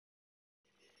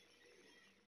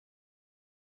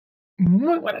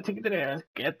Muy buenas chiquitines,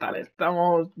 ¿qué tal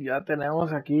estamos? Ya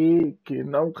tenemos aquí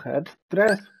Kingdom Hearts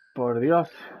 3, por Dios,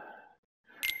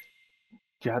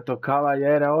 ya tocaba, ya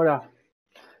era hora,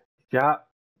 ya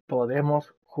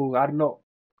podemos jugarlo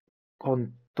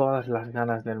con todas las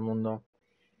ganas del mundo,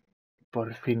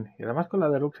 por fin, y además con la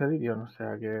Deluxe Edition, o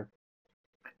sea que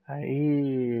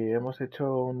ahí hemos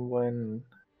hecho un buen...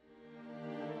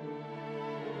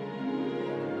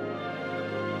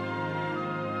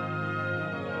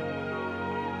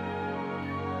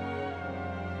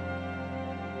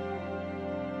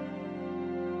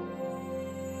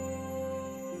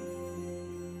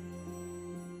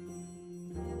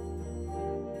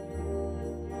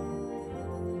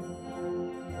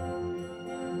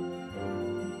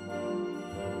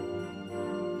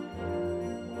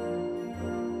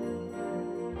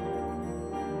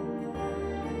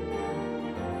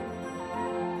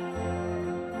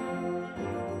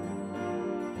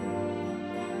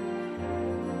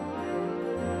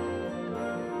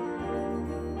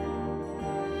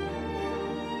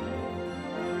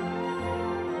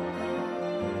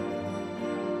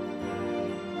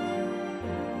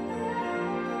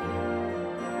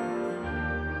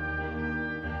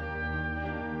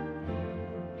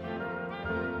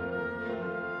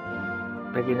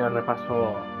 pequeño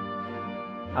repaso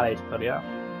a la historia.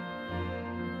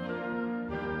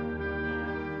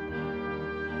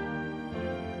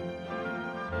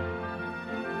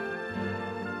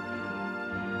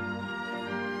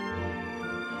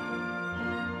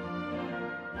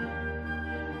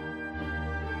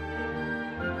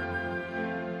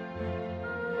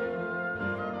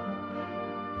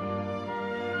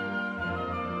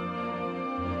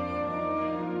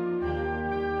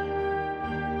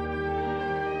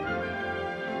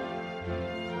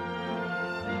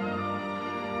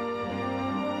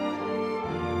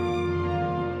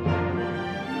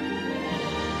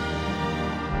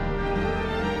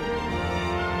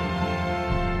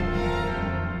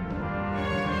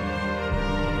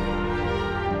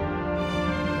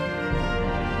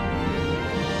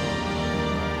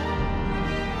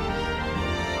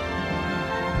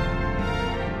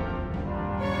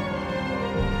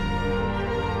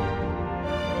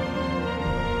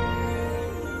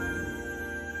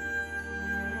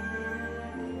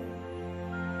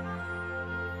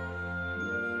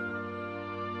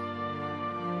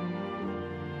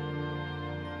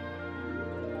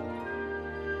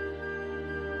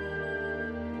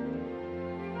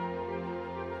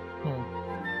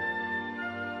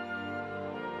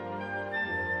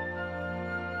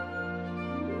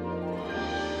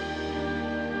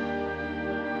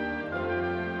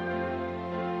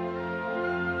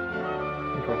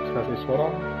 Roxas y Sora.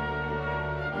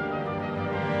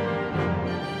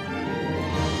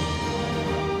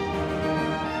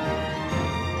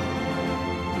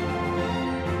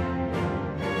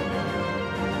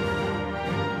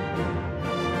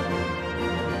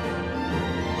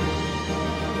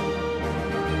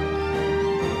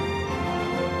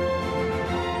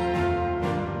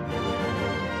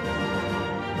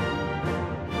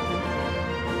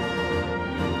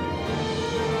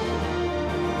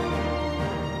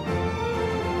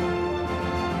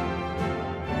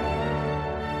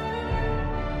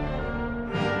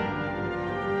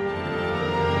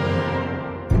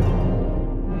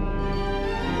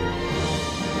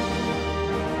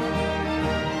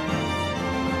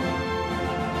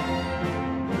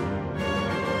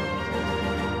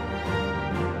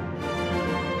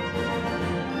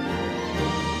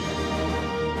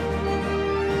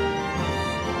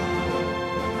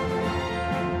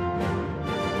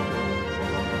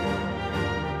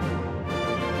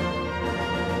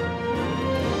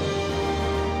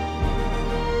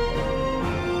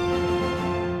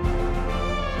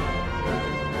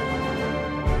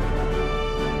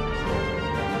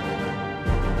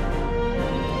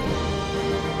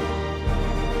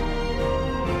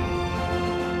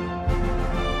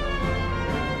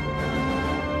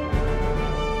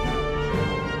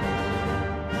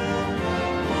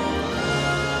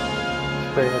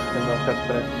 Estoy haciendo hacer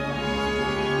 3.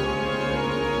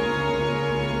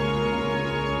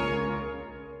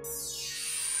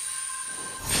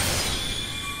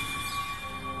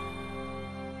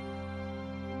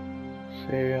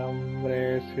 Sí,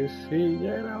 hombre, sí,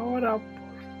 ya era hora,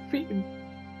 por fin.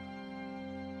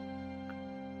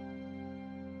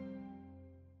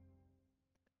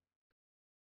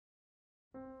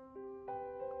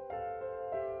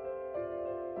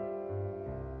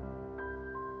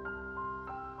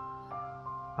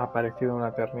 Ha aparecido una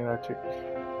eternidad, chicos.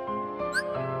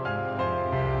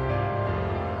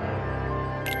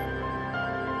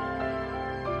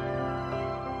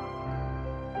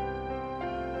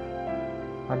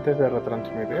 antes de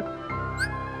retransmitir.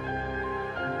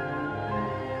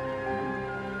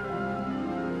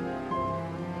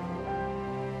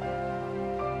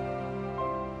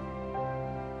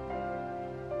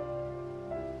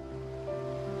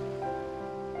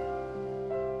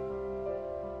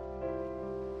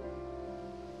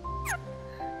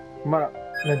 Bueno,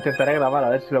 lo intentaré grabar a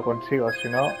ver si lo consigo, si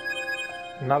no,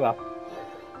 nada.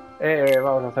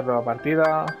 Vamos a hacer nueva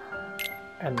partida.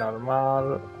 En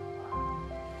normal.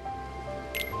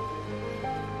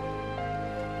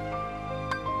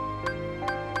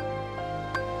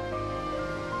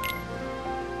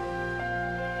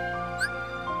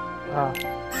 Ah.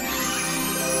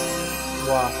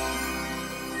 Buah.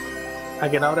 A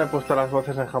quien habré puesto las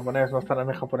voces en japonés, no estarán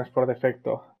en japonés por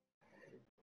defecto.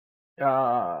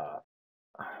 Ah,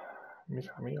 mis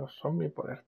amigos son mi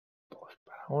poder. Todos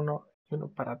para uno y uno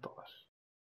para todos.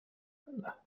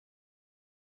 Anda.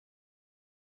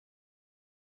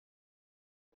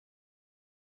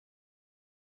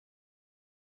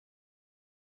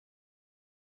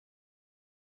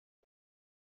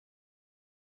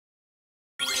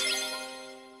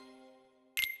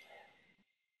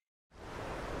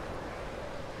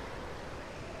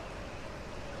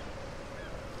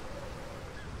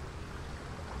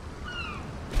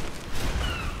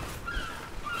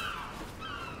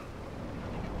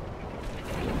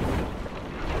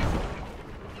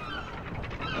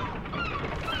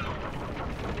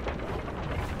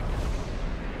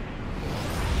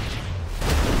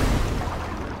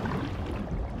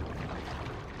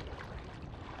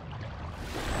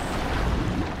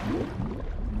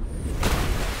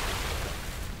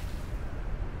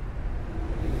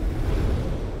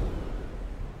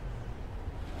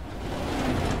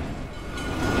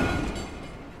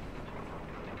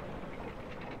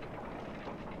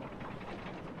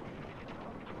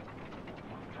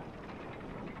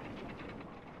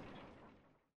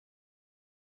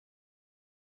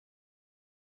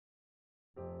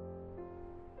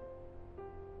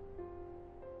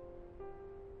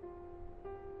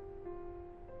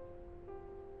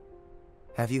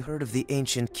 Have you heard of the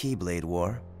ancient Keyblade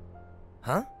War?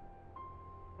 Huh?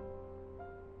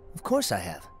 Of course I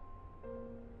have.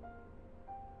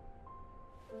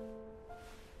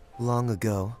 Long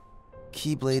ago,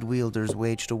 Keyblade wielders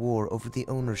waged a war over the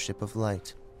ownership of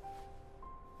light.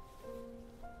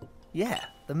 Yeah,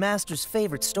 the Master's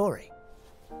favorite story.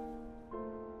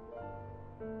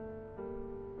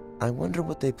 I wonder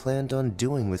what they planned on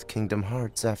doing with Kingdom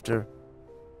Hearts after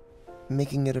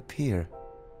making it appear.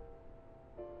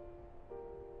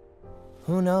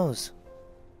 Who knows?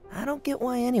 I don't get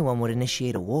why anyone would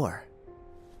initiate a war.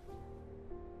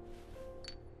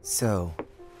 So,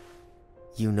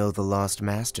 you know the Lost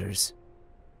Masters?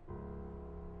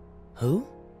 Who?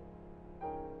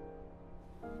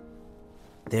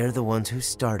 They're the ones who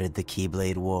started the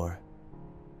Keyblade War.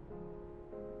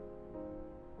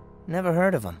 Never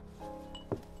heard of them.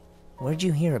 Where'd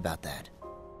you hear about that?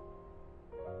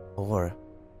 Or,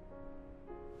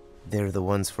 they're the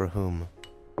ones for whom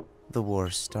the war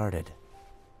started.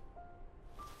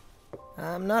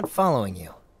 I'm not following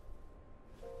you.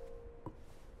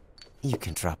 You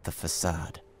can drop the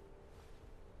facade.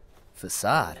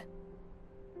 Facade?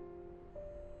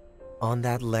 On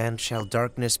that land shall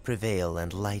darkness prevail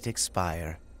and light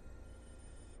expire.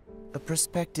 A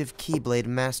prospective Keyblade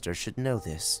master should know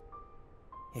this.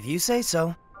 If you say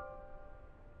so.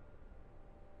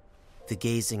 The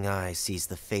gazing eye sees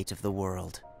the fate of the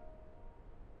world.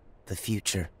 The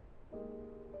future.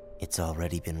 It's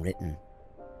already been written.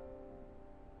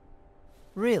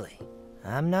 Really?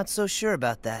 I'm not so sure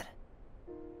about that.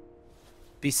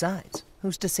 Besides,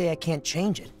 who's to say I can't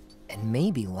change it? And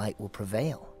maybe light will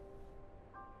prevail.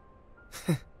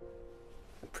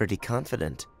 Pretty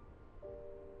confident.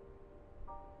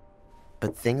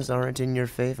 But things aren't in your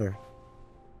favor.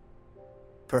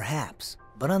 Perhaps,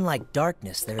 but unlike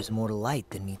darkness, there's more to light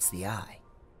than meets the eye.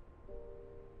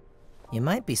 You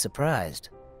might be surprised.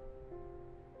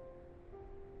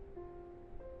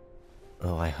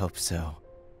 Oh, I hope so.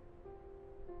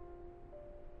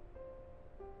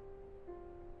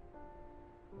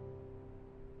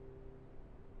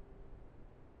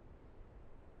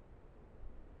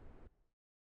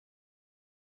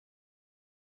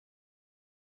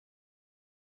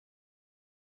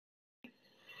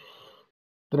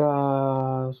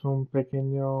 Tras un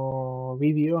pequeño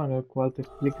vídeo en el cual te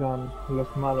explican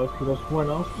los malos y los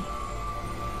buenos,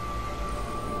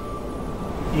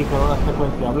 y con una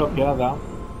secuencia bloqueada,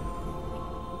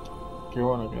 que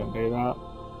bueno, que en realidad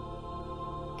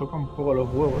toca un poco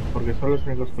los huevos porque son los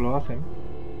únicos que lo hacen,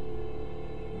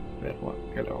 pero bueno,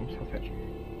 ¿qué le vamos a hacer?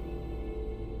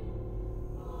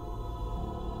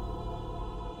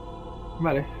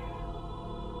 Vale.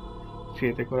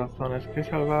 7 corazones que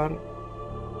salvar.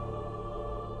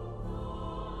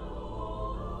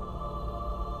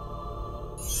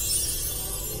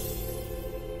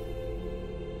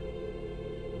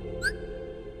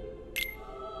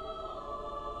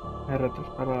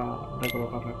 R3 para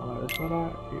recolocar la cámara de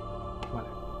Sora y... Vale.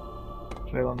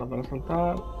 Redondo para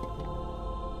soltar.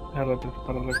 R3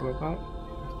 para recolocar.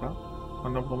 Y ya está.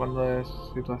 Cuando un comando de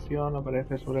situación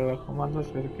aparece sobre los comandos,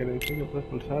 es que le dice que puedes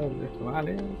pulsar el de esto.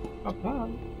 Vale. Papá.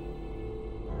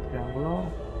 Triángulo.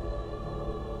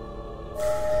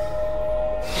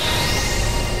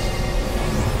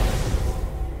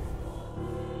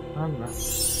 Anda.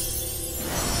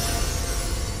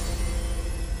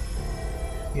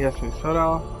 Y ya soy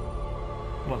Sora.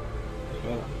 Bueno,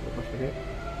 espera, ¿qué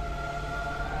pasaría?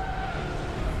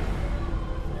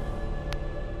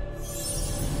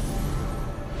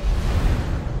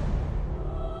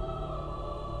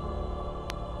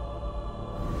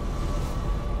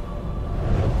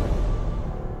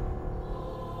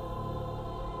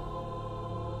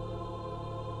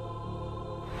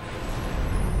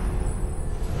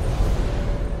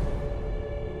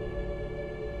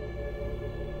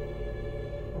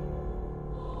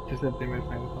 Es el primer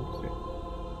Final Fantasy.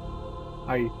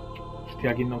 Ay,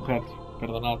 hostia, Kingdom Hearts,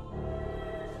 perdonad.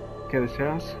 ¿Qué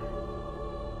deseas?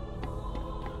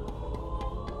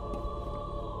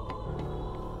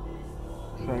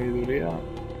 Sabiduría,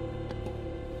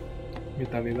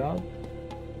 vitalidad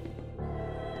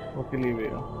o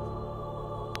equilibrio.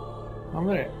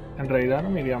 Hombre, en realidad no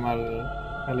me iría mal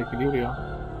el equilibrio.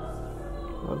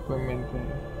 Cuerpo en mente,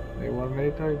 de igual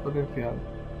mérito y potencial.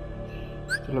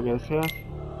 Esto es lo que deseas.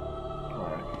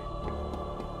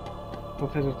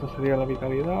 Entonces esto sería la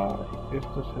vitalidad y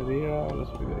esto sería la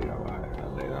sabiduría. Vale,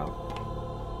 en realidad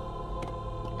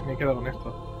me quedo con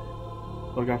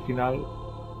esto. Porque al final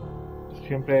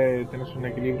siempre tienes un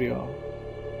equilibrio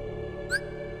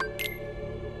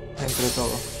entre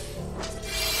todo.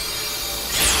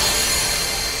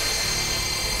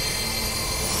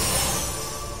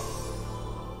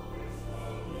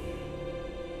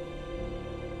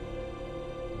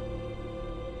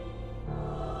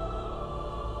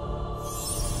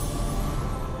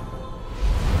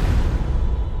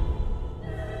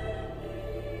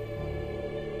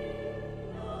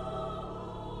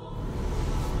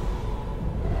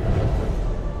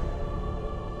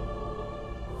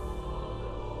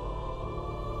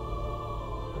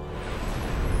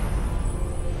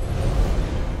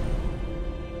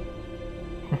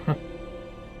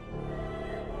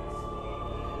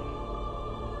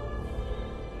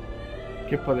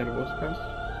 ¿Qué poder buscas?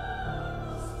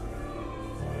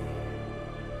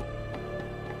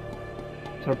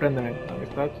 Sorpréndeme.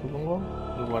 Amistad, supongo.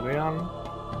 El guardián.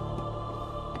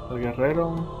 El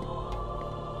guerrero.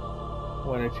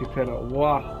 O el hechicero.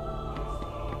 ¡Buah!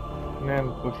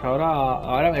 Nen, pues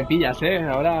ahora me pillas,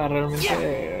 Ahora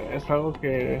realmente es algo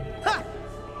que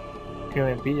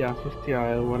me pillas.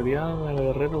 Hostia, el guardián, el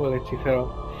guerrero o el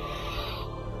hechicero.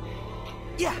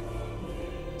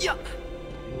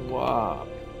 Guau.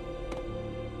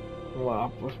 Guau,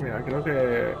 pues mira, creo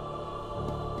que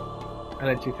el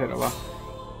hechicero va.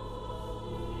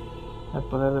 El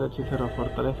poder del hechicero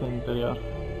fortalece el interior.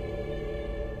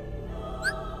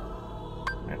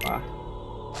 Va.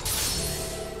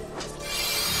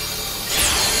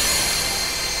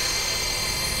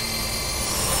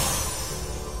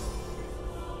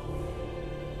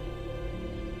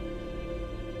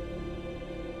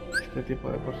 Este tipo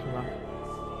de personaje.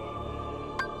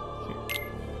 Sí.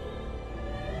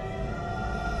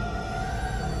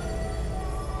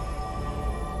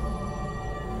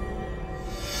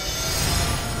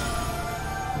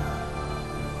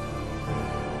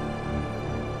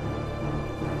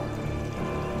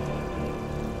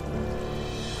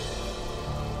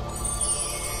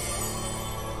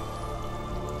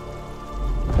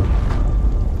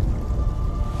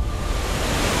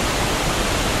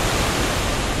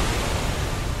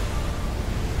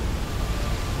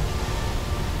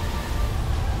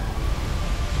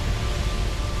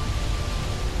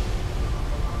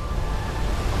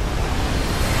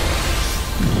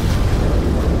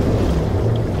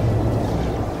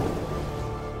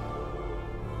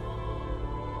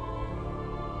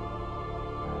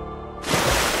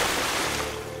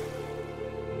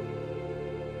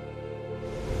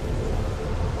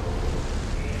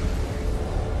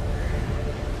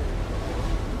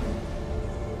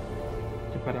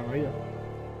 Paranoia.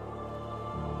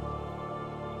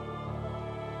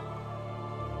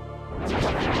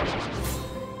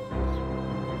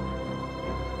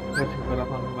 Sin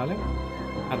corazón, ¿vale?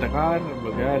 Atacar,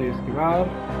 bloquear y esquivar.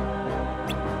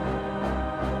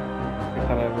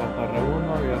 fijar el blanco R1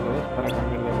 y R2 para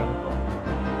cambiar de blanco.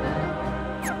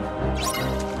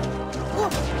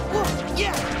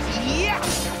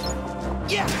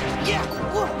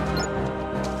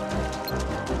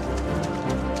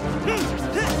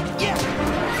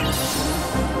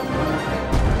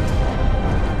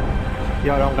 Y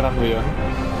ahora un grandullón.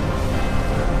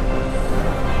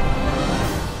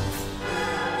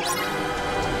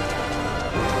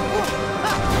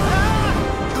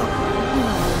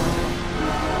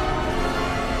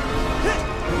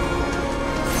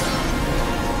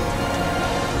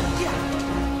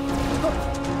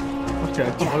 Hostia,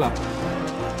 esto mola.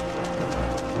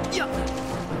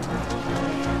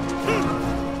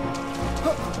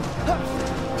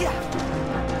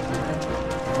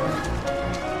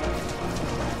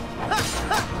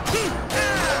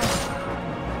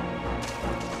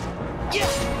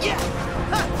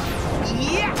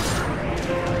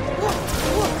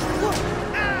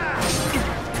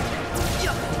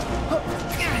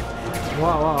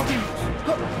 Wow, wow.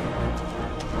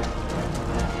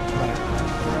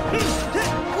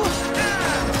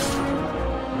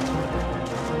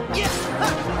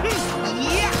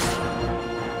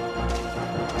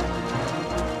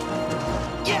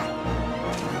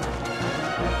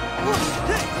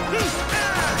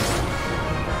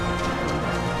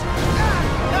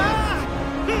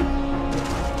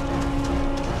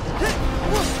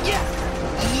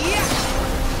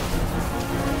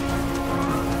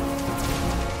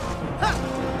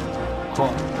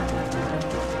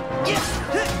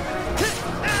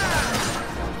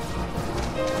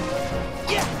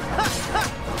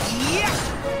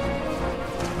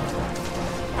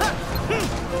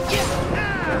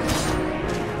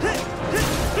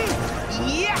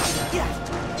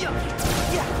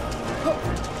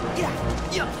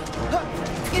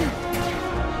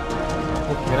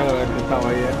 Mira lo que estaba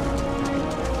ahí,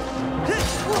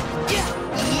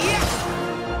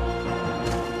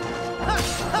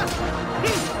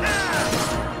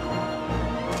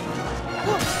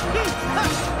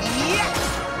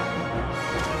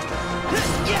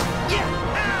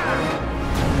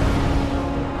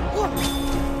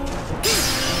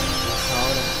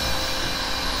 Ahora.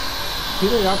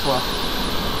 Tiro de agua.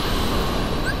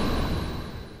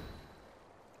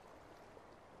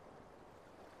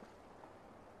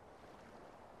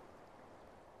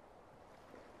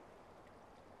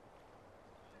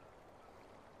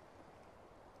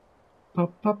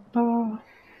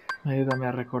 Ayúdame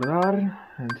a recordar,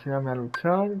 enséñame a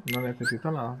luchar, no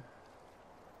necesito nada.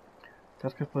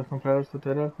 Sabes que puedes comprar los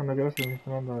tutoriales cuando quieras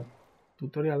seleccionando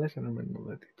tutoriales en el menú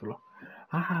de título.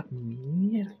 ¡Ah,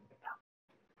 mierda!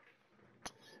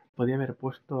 Podría haber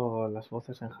puesto las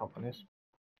voces en japonés.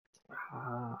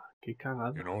 ¡Ah, qué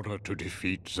cagado! In order to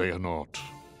defeat Xehanort,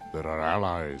 there are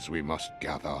allies we must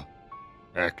gather,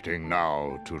 acting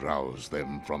now to rouse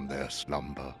them from their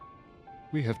slumber.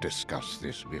 We have discussed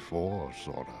this before,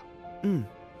 Sora.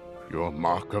 Your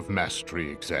Mark of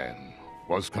Mastery exam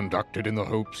was conducted in the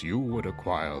hopes you would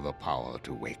acquire the power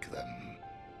to wake them.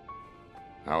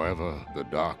 However, the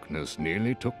darkness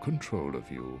nearly took control of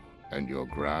you, and your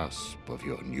grasp of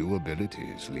your new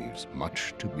abilities leaves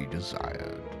much to be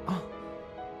desired.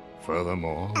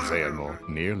 Furthermore, Xehanort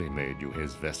nearly made you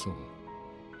his vessel,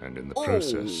 and in the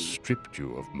process stripped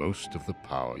you of most of the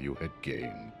power you had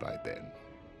gained by then.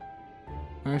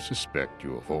 I suspect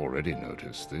you have already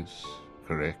noticed this,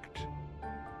 correct?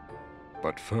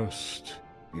 But first,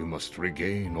 you must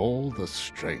regain all the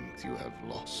strength you have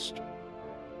lost.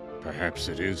 Perhaps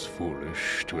it is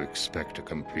foolish to expect a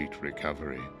complete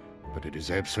recovery, but it is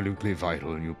absolutely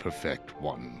vital you perfect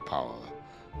one power,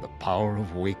 the power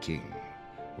of waking,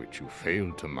 which you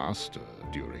failed to master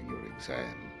during your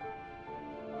exam.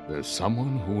 There's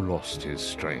someone who lost his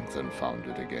strength and found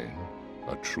it again,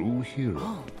 a true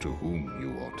hero to whom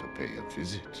you ought to pay a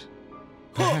visit.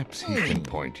 Perhaps he can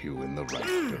point you in the right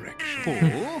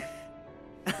direction.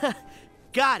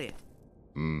 Got it.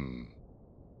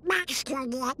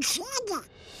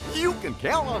 You can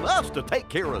count on us to take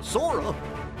care of Sora.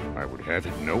 I would have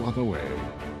it no other way.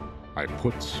 I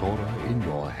put Sora in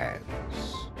your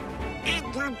hands.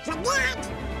 And don't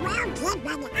forget, we'll keep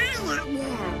an eye on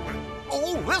you.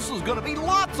 Oh, this is gonna be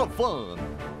lots of fun.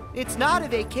 It's not a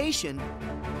vacation.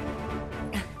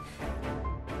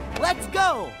 Let's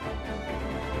go!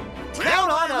 Count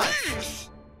on us!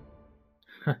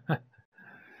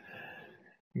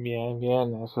 Bien,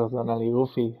 bien, eso es Donald y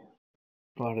Goofy.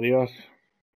 Por Dios.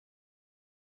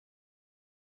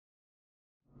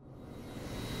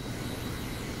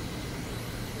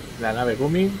 La nave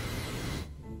Gumi.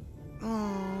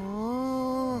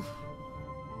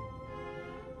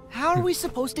 How are we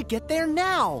supposed to get there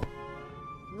now?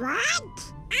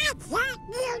 What? I thought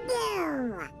you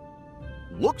knew.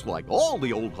 Looks like all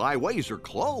the old highways are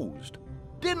closed.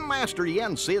 Didn't Master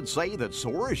Yen Sid say that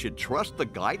Sora should trust the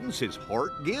guidance his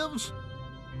heart gives?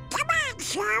 Come on,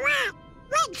 Sora.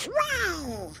 Which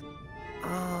way?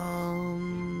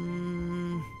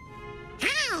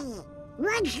 Hey,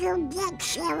 would you get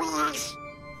serious?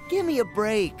 Give me a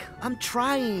break. I'm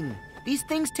trying. These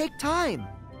things take time.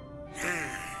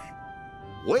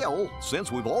 Well,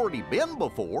 since we've already been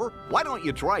before, why don't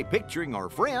you try picturing our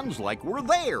friends like we're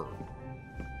there?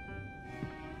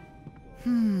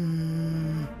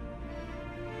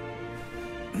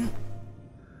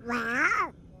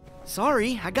 Well,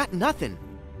 Sorry, I got nothing.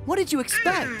 What did you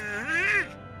expect?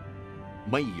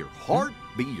 May your heart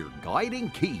be your guiding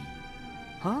key.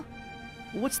 Huh?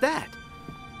 What's that?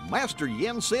 Master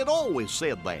Yen Sid always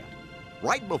said that,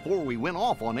 right before we went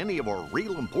off on any of our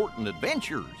real important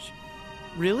adventures.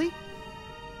 Really?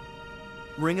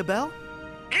 Ring a bell?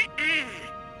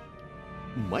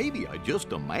 Maybe I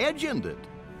just imagined it.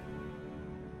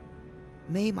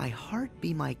 May my heart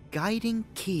be my guiding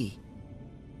key.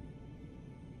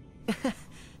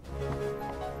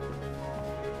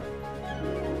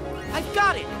 I've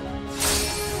got it!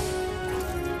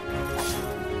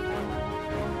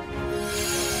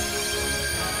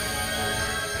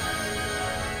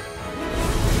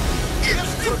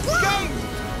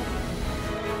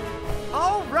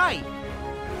 All right!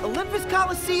 Olympus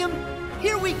Coliseum,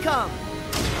 here we come!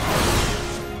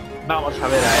 Vamos a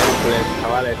ver a Hércules,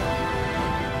 chavales.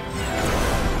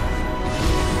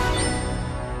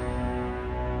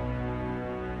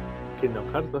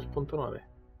 Kingdom Hearts 2.9.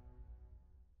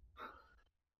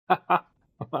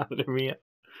 Madre mía.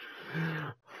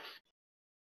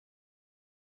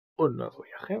 Un nuevo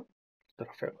viaje.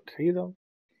 Trofeo conseguido.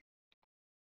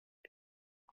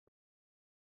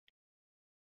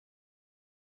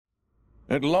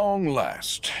 At long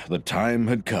last, the time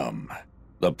had come.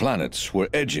 The planets were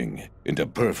edging into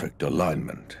perfect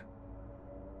alignment.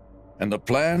 And the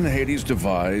plan Hades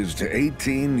devised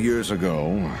 18 years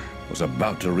ago was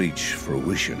about to reach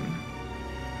fruition.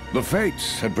 The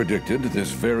Fates had predicted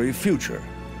this very future,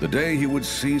 the day he would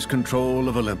seize control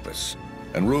of Olympus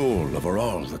and rule over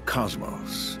all the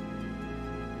cosmos.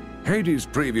 Hades'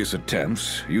 previous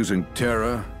attempts, using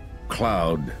Terra,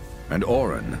 Cloud, and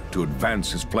Auron to advance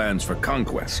his plans for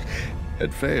conquest,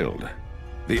 had failed.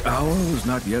 The hour was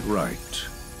not yet right.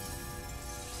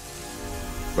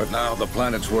 But now the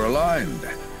planets were aligned,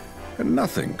 and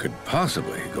nothing could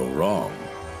possibly go wrong.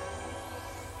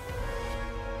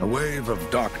 A wave of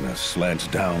darkness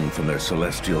slant down from their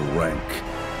celestial rank,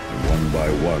 and one by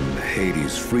one,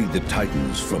 Hades freed the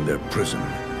Titans from their prison.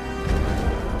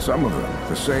 Some of them,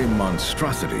 the same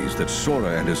monstrosities that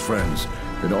Sora and his friends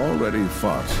had already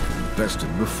fought and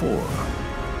bested before.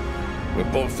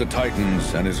 With both the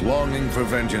Titans and his longing for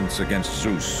vengeance against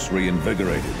Zeus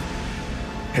reinvigorated,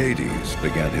 Hades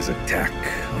began his attack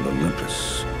on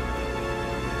Olympus.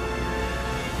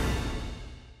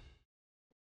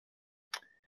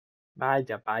 Vaya,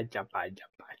 vaya, vaya, vaya,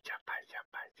 vaya,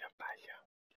 vaya, vaya.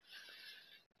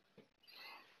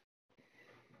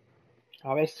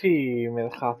 A ver si me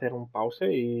deja hacer un pause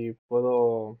y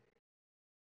puedo...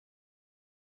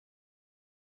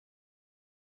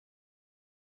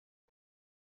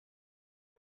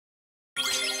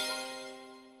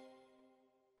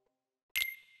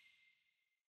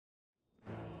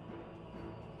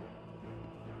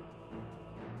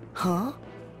 Huh?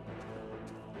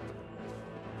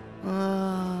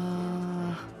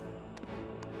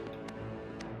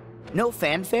 No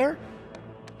fanfare?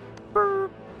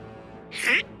 Burp.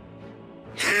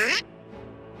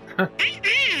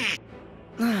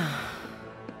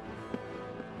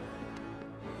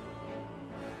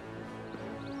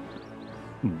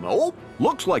 Nope.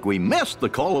 Looks like we missed the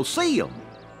Colosseum.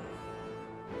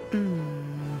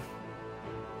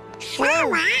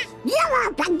 Sora, you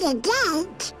opened the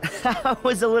gate. I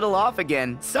was a little off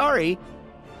again. Sorry.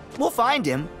 We'll find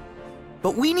him.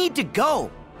 But we need to go.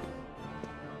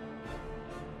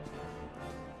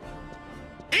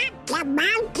 Up the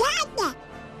mountain.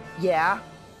 Yeah.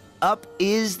 Up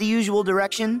is the usual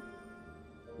direction.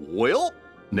 Well,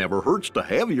 never hurts to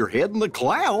have your head in the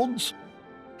clouds.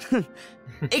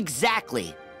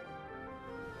 Exactly.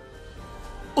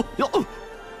 Yeah.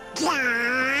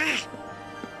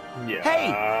 Yeah.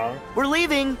 Hey, we're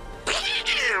leaving.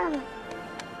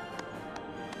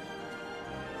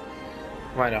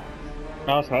 Bueno,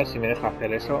 vamos a ver si me deja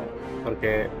hacer eso,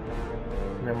 porque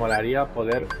me molaría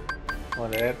poder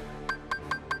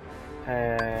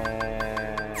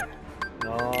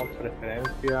no,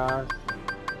 preferencias.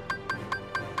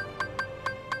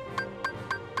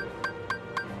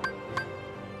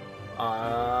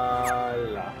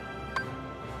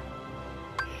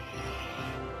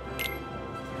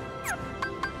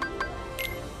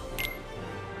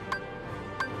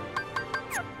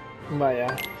 Vaya.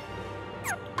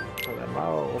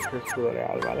 Mago, busque escudo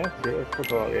real, ¿vale? Sí, esto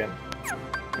todo bien.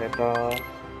 Estas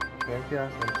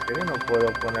referencias, ¿en serio no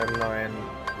puedo ponerlo en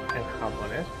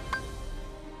japonés?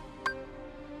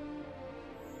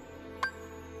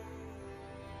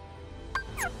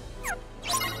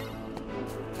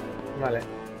 Vale.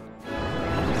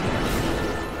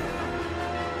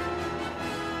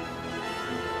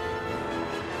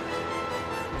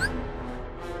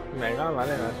 Venga,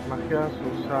 vale, las magias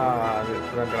usa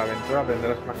durante la aventura,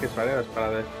 aprenderás magias variadas para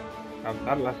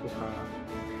descansarlas, usa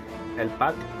el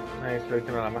pack,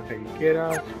 selecciona la magia que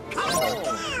quieras.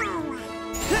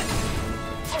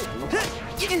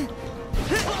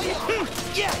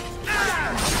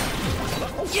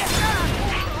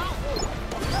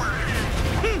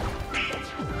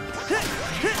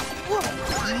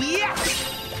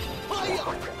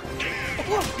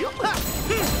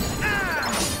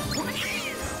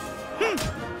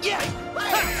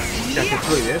 Ya que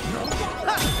fluidez, ¿no?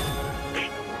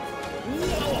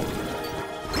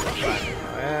 Vale, a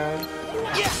ver.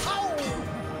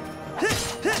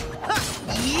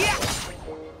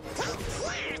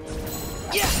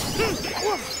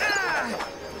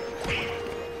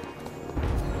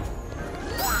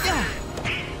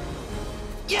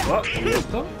 Oh, ¿y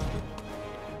esto?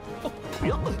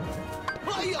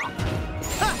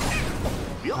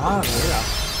 Ah, mira.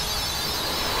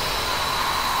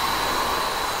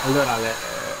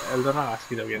 El Donald ha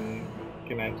sido quien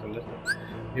ha hecho el de esto.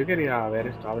 Yo quería ver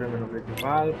esto. Abre el menú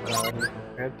principal para ver los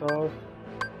objetos.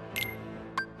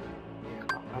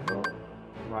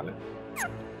 Vale.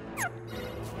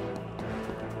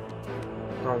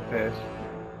 Entonces,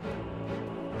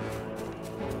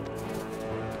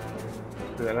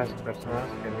 de las personas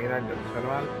que miran y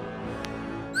observan.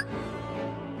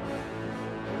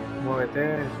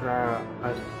 Muévete es una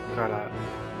escala.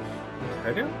 ¿En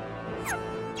serio?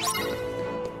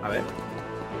 A ver.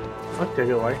 Hostia,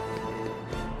 qué guay.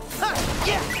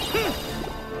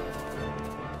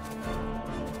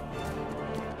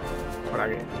 Por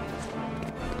aquí.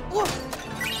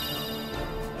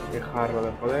 Y jarro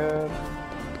de poder.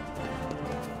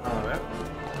 A ver.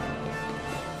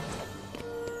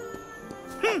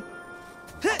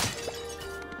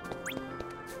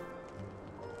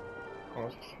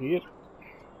 Vamos a seguir.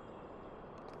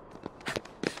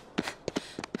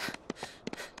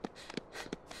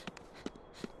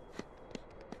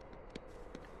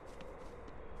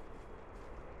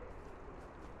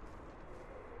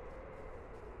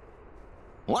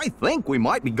 I think we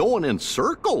might be going in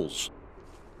circles.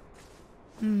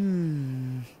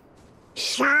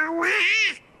 So,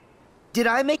 Did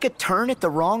I make a turn at the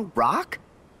wrong rock?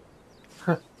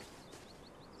 Hey,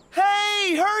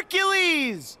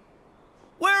 Hercules!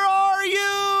 Where are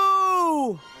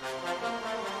you?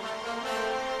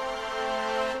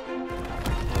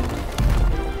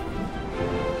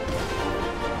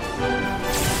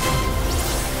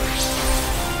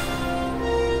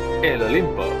 El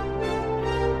Olimpo.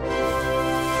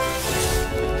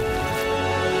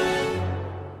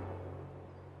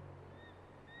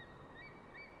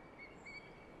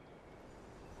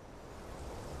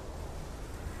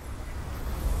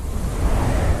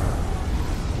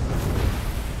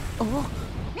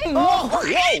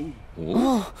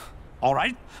 All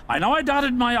right, I know I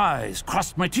dotted my I's,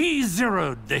 crossed my T's,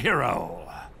 zeroed the hero.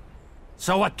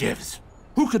 So what gives?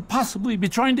 Who could possibly be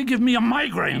trying to give me a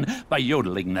migraine by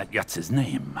yodeling that Yutz's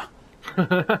name?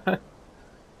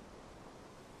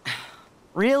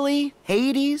 Really?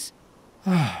 Hades?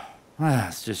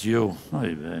 It's just you.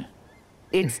 Maybe.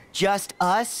 It's just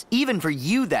us? Even for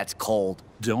you, that's cold.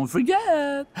 Don't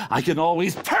forget, I can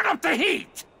always turn up the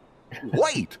heat!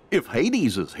 Wait, if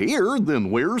Hades is here,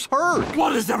 then where's her?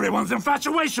 What is everyone's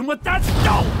infatuation with that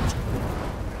stone?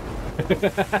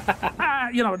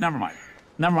 You know what, never mind.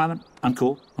 Never mind, I'm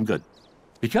cool, I'm good.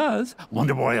 Because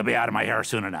Wonder Boy will be out of my hair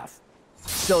soon enough.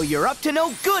 So you're up to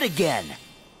no good again.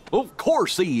 Of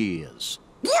course he is.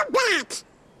 you bet.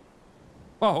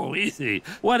 Oh, easy.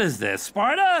 What is this,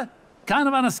 Sparta? Kind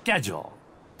of on a schedule.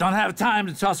 Don't have time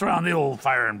to toss around the old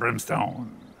fire and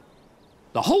brimstone.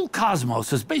 The whole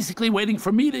cosmos is basically waiting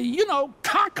for me to, you know,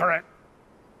 conquer it.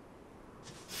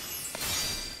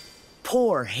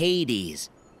 Poor Hades.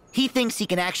 He thinks he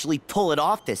can actually pull it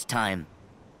off this time.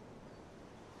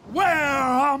 Where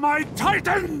are my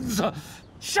titans?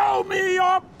 Show me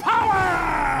your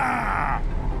power!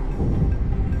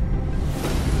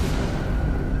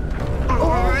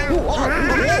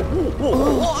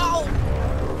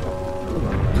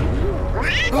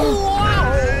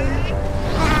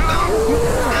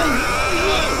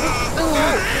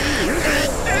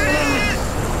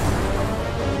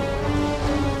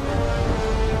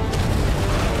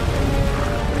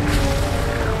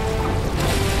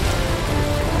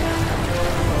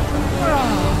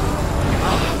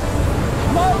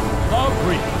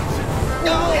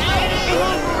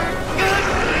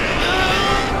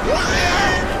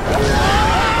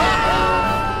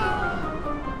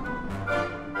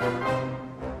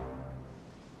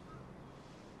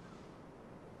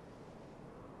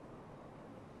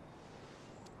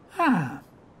 Huh.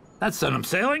 That's sent him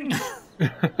sailing.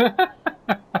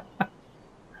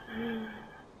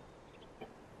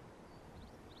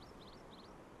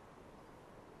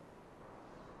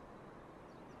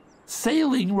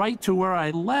 Sailing right to where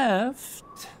I left.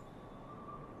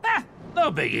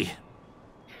 No biggie.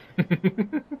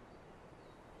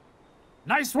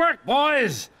 Nice work,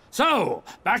 boys. So,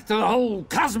 back to the whole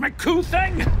cosmic coup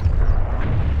thing?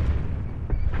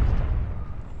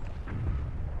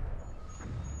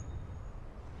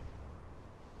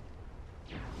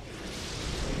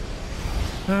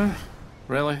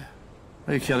 Really?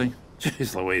 Are you kidding?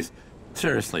 Jeez Louise.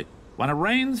 Seriously, when it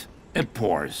rains, it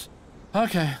pours.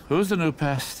 Okay, who's the new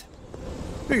pest?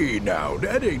 Hey now,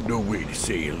 that ain't no way to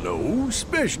say hello,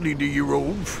 especially to your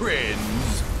old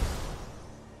friends.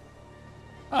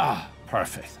 Ah,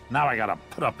 perfect. Now I gotta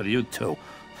put up with you too.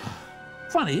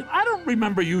 Funny, I don't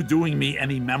remember you doing me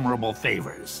any memorable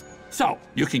favors. So,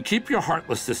 you can keep your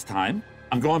heartless this time.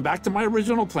 I'm going back to my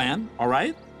original plan, all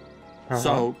right?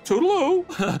 So, toodaloo.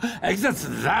 Exits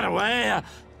that away.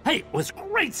 Hey, it was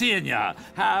great seeing ya.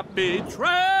 Happy trails!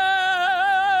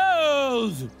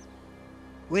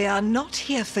 We are not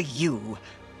here for you.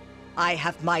 I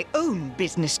have my own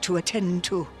business to attend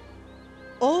to.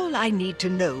 All I need to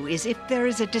know is if there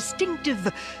is a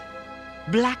distinctive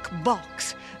black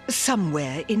box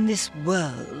somewhere in this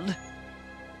world.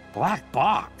 Black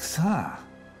box, huh?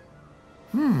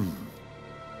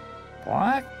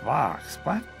 Black box,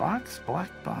 black box,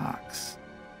 black box.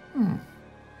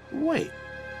 Wait.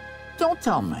 Don't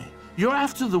tell me. You're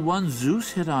after the one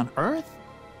Zeus hit on Earth?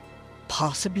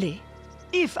 Possibly.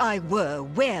 If I were,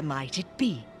 where might it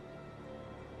be?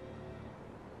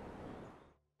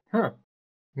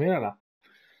 Mírala.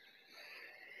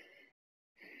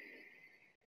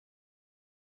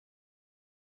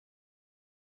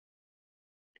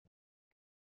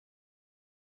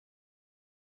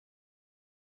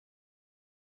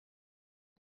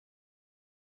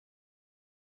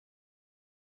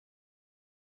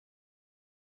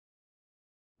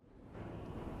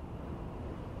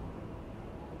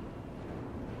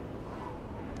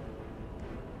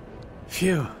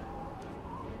 Phew.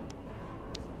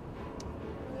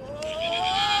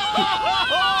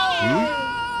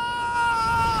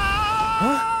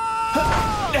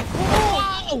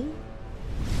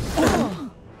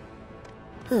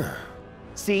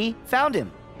 See? Found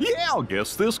him. Yeah, I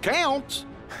guess this counts.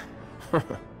 Get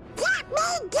me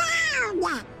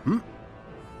down!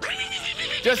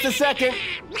 Just a second.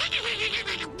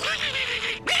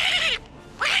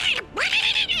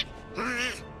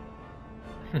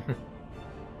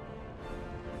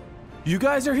 You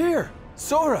guys are here.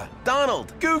 Sora,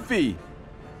 Donald, Goofy.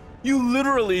 You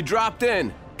literally dropped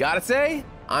in. Gotta say,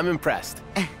 I'm impressed.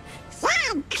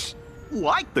 Thanks!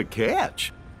 Like the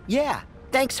catch. Yeah,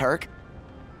 thanks, Herc.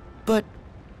 But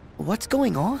what's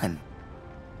going on?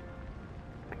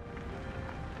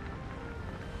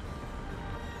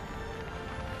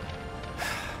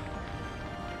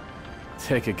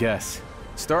 Take a guess.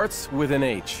 Starts with an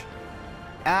H.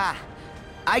 Ah,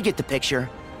 I get the picture.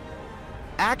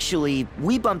 Actually,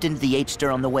 we bumped into the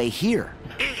H-Star on the way here.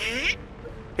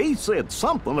 He said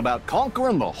something about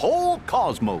conquering the whole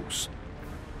cosmos.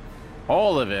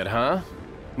 All of it, huh?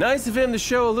 Nice of him to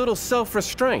show a little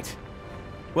self-restraint.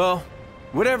 Well,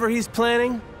 whatever he's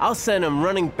planning, I'll send him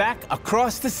running back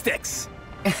across the sticks.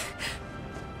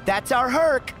 That's our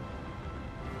Herc.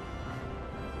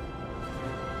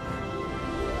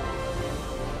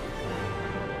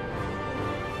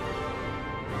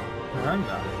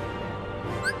 Anda.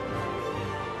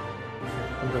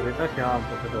 Puntos que llaman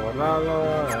proceso guardado,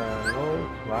 notes,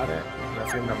 vale, la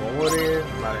tienda Moguri,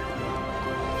 vale.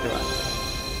 Sí, vale.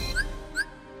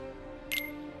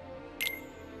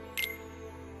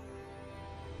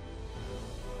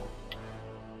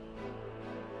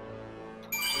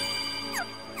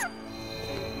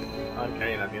 Aquí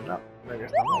hay en la tienda, de que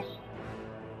estamos.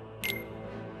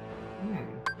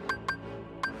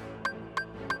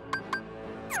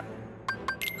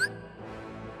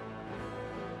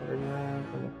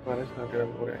 Para eso no queda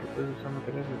por ahí. Puedes usar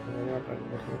materiales de ingeniería para que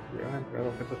se puedan emplear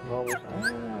objetos nuevos.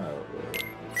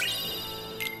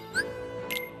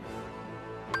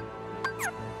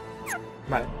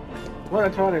 Vale. Bueno,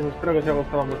 chavales, espero que os haya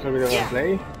gustado mucho el video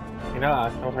gameplay. Y nada,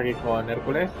 estamos aquí con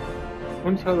Hércules.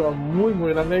 Un saludo muy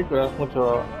grande y cuidaos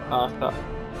mucho. Hasta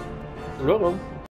luego.